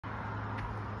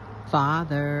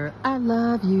Father, I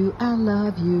love you, I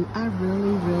love you, I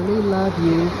really, really love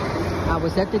you. I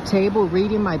was at the table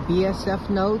reading my BSF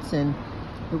notes, and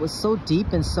it was so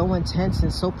deep and so intense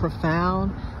and so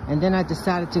profound. And then I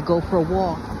decided to go for a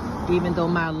walk. Even though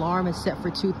my alarm is set for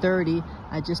 2:30,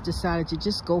 I just decided to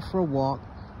just go for a walk.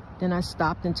 Then I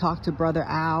stopped and talked to Brother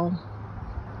Al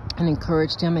and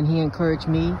encouraged him, and he encouraged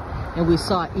me. And we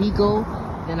saw an eagle.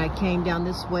 Then I came down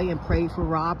this way and prayed for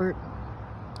Robert.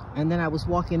 And then I was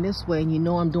walking this way, and you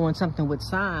know I'm doing something with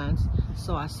signs.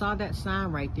 So I saw that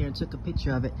sign right there and took a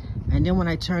picture of it. And then when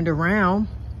I turned around,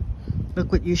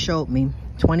 look what you showed me,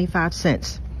 25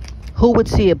 cents. Who would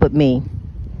see it but me?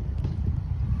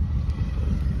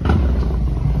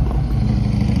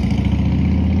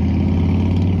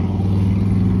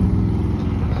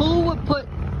 Who would put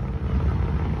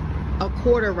a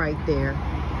quarter right there?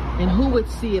 And who would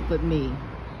see it but me?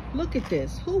 Look at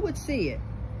this. Who would see it?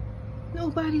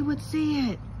 Nobody would see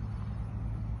it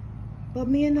but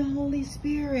me and the Holy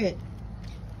Spirit.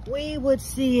 We would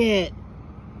see it.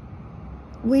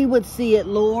 We would see it,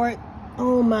 Lord.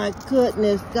 Oh my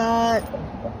goodness, God.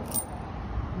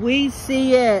 We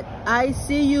see it. I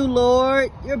see you,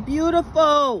 Lord. You're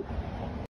beautiful.